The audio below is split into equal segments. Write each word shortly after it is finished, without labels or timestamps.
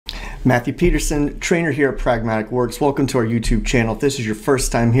Matthew Peterson, trainer here at Pragmatic Works. Welcome to our YouTube channel. If this is your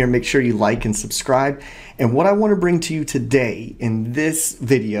first time here, make sure you like and subscribe. And what I want to bring to you today in this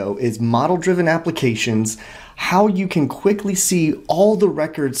video is model-driven applications, how you can quickly see all the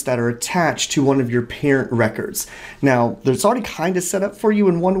records that are attached to one of your parent records. Now, there's already kind of set up for you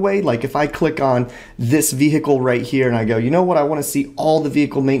in one way. Like if I click on this vehicle right here and I go, you know what, I want to see all the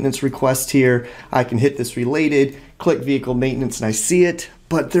vehicle maintenance requests here. I can hit this related, click vehicle maintenance, and I see it.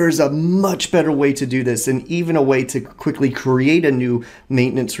 But there's a much better way to do this, and even a way to quickly create a new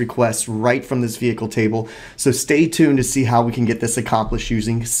maintenance request right from this vehicle table. So stay tuned to see how we can get this accomplished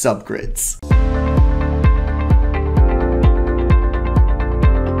using subgrids.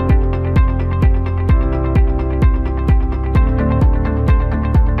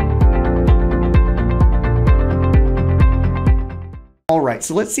 Alright,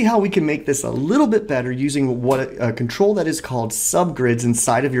 so let's see how we can make this a little bit better using a control that is called subgrids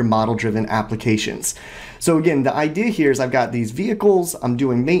inside of your model-driven applications. So again, the idea here is I've got these vehicles, I'm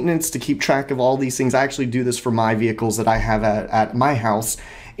doing maintenance to keep track of all these things. I actually do this for my vehicles that I have at my house.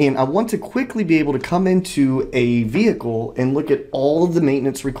 And I want to quickly be able to come into a vehicle and look at all of the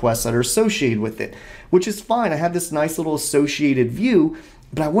maintenance requests that are associated with it, which is fine. I have this nice little associated view,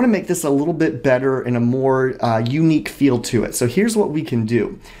 but I want to make this a little bit better and a more unique feel to it. So here's what we can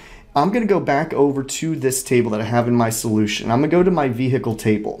do. I'm going to go back over to this table that I have in my solution. I'm going to go to my vehicle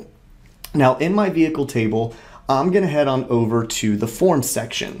table. Now in my vehicle table, I'm going to head on over to the form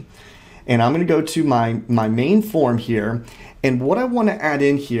section. And I'm going to go to my main form here. And what I want to add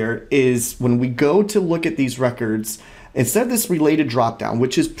in here is when we go to look at these records, instead of this related dropdown,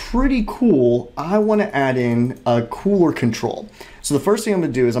 which is pretty cool, I want to add in a cooler control. So the first thing I'm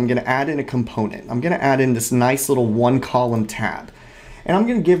going to do is I'm going to add in a component. I'm going to add in this nice little one-column tab. And I'm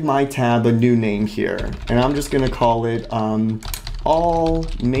going to give my tab a new name here. And I'm just going to call it All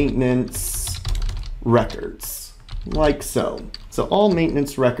Maintenance Records, like so. So all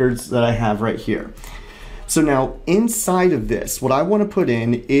maintenance records that I have right here. So now inside of this, what I want to put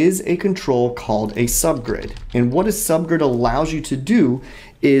in is a control called a subgrid. And what a subgrid allows you to do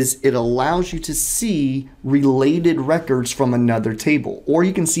is it allows you to see related records from another table. Or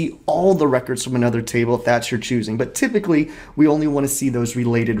you can see all the records from another table if that's your choosing. But typically, we only want to see those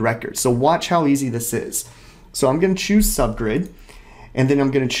related records. So watch how easy this is. So I'm going to choose subgrid. And then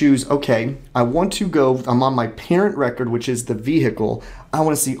I'm going to choose, okay, I want to go, I'm on my parent record, which is the vehicle. I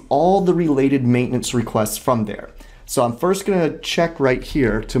want to see all the related maintenance requests from there. So I'm first going to check right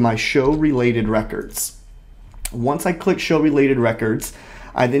here to my show related records. Once I click show related records,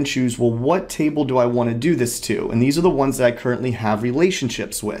 I then choose, well, what table do I want to do this to? And these are the ones that I currently have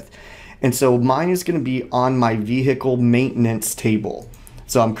relationships with. And so mine is going to be on my vehicle maintenance table.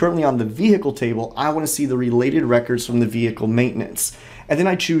 So I'm currently on the vehicle table. I want to see the related records from the vehicle maintenance. And then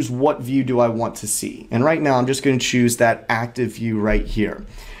I choose what view do I want to see. And right now I'm just going to choose that active view right here.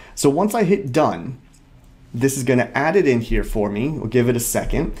 So once I hit done, this is going to add it in here for me. We'll give it a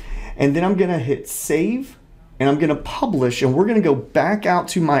second. And then I'm going to hit save and I'm going to publish, and we're going to go back out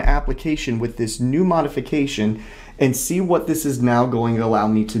to my application with this new modification and see what this is now going to allow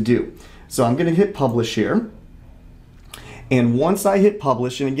me to do. So I'm going to hit publish here. And once I hit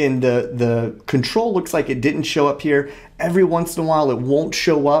publish, and again, the control looks like it didn't show up here. Every once in a while, it won't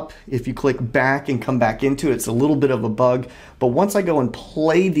show up. If you click back and come back into it, it's a little bit of a bug. But once I go and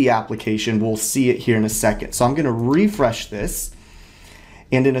play the application, we'll see it here in a second. So I'm going to refresh this.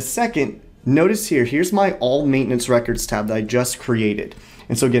 And in a second, notice here, here's my all maintenance records tab that I just created.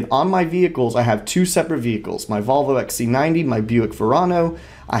 And so again, on my vehicles, I have two separate vehicles, my Volvo XC90, my Buick Verano.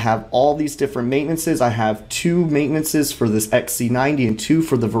 I have all these different maintenances. I have two maintenances for this XC90 and two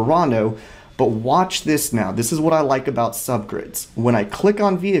for the Verano. But watch this now. This is what I like about subgrids. When I click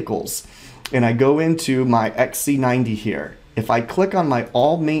on vehicles and I go into my XC90 here, if I click on my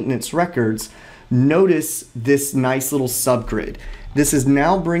all maintenance records, notice this nice little subgrid. This is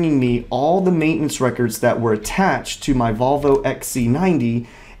now bringing me all the maintenance records that were attached to my Volvo XC90,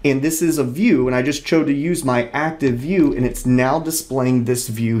 and this is a view, and I just chose to use my active view, and it's now displaying this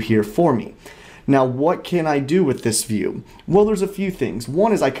view here for me. Now, what can I do with this view? Well, there's a few things.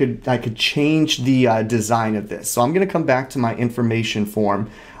 One is I could change the design of this. So I'm going to come back to my information form.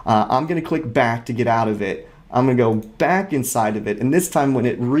 I'm going to click back to get out of it. I'm going to go back inside of it, and this time when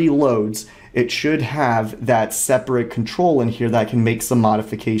it reloads, it should have that separate control in here that I can make some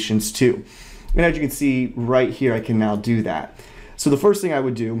modifications to. And as you can see right here, I can now do that. So the first thing I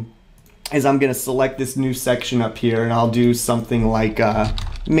would do is I'm going to select this new section up here, and I'll do something like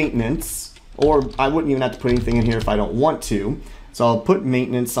maintenance, or I wouldn't even have to put anything in here if I don't want to. So I'll put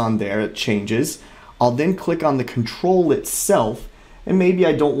maintenance on there, it changes. I'll then click on the control itself, And maybe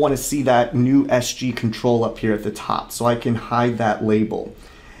I don't want to see that new SG control up here at the top, so I can hide that label.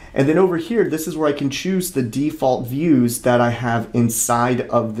 And then over here, this is where I can choose the default views that I have inside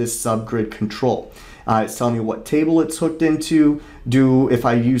of this subgrid control. It's telling me what table it's hooked into. If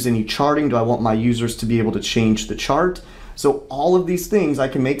I use any charting, do I want my users to be able to change the chart? So all of these things, I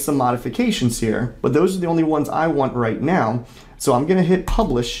can make some modifications here, but those are the only ones I want right now. So I'm gonna hit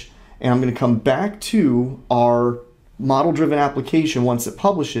publish, and I'm gonna come back to our model-driven application once it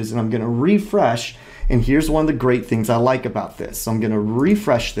publishes, and I'm gonna refresh. And here's one of the great things I like about this. So I'm gonna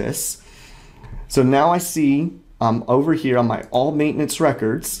refresh this. So now I see over here on my all maintenance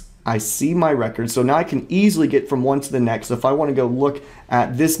records, I see my records. So now I can easily get from one to the next. So if I want to go look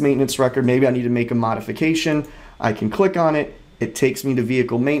at this maintenance record, maybe I need to make a modification, I can click on it. It takes me to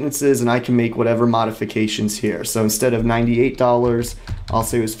vehicle maintenances, and I can make whatever modifications here. So instead of $98, I'll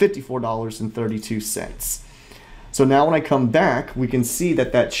say it was $54.32. So now when I come back, we can see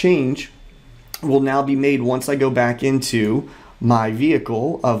that that change will now be made once I go back into my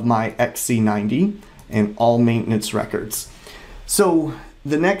vehicle of my XC90 and all maintenance records. So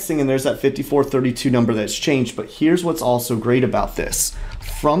the next thing, and there's that 5432 number that's changed, but here's what's also great about this.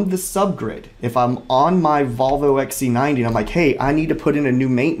 From the subgrid, if I'm on my Volvo XC90 and I'm like, hey, I need to put in a new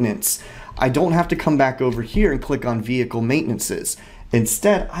maintenance, I don't have to come back over here and click on vehicle maintenances.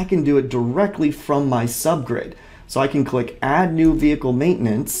 Instead, I can do it directly from my subgrid. So I can click add new vehicle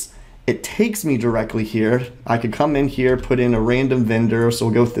maintenance. It takes me directly here. I could come in here, put in a random vendor. So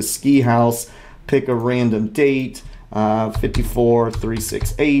we'll go with the ski house, pick a random date,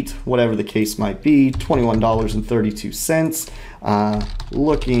 54368, whatever the case might be, $21.32,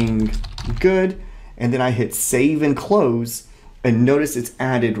 looking good. And then I hit save and close, and notice it's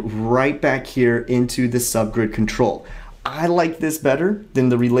added right back here into the subgrid control. I like this better than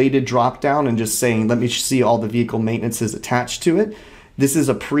the related dropdown and just saying, let me see all the vehicle maintenances attached to it. This is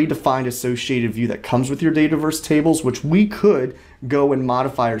a predefined associated view that comes with your Dataverse tables, which we could go and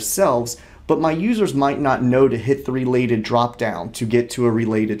modify ourselves, but my users might not know to hit the related dropdown to get to a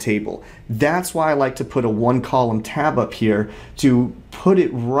related table. That's why I like to put a one column tab up here to put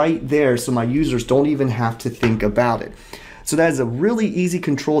it right there so my users don't even have to think about it. So that is a really easy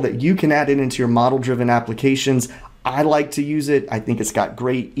control that you can add into your model-driven applications. I like to use it. I think it's got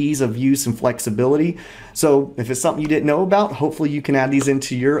great ease of use and flexibility. So if it's something you didn't know about, hopefully you can add these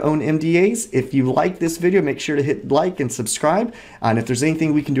into your own MDAs. If you like this video, make sure to hit like and subscribe. And if there's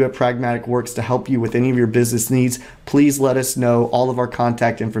anything we can do at Pragmatic Works to help you with any of your business needs, please let us know. All of our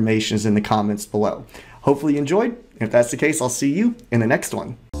contact information is in the comments below. Hopefully you enjoyed. If that's the case, I'll see you in the next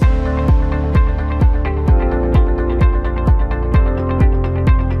one.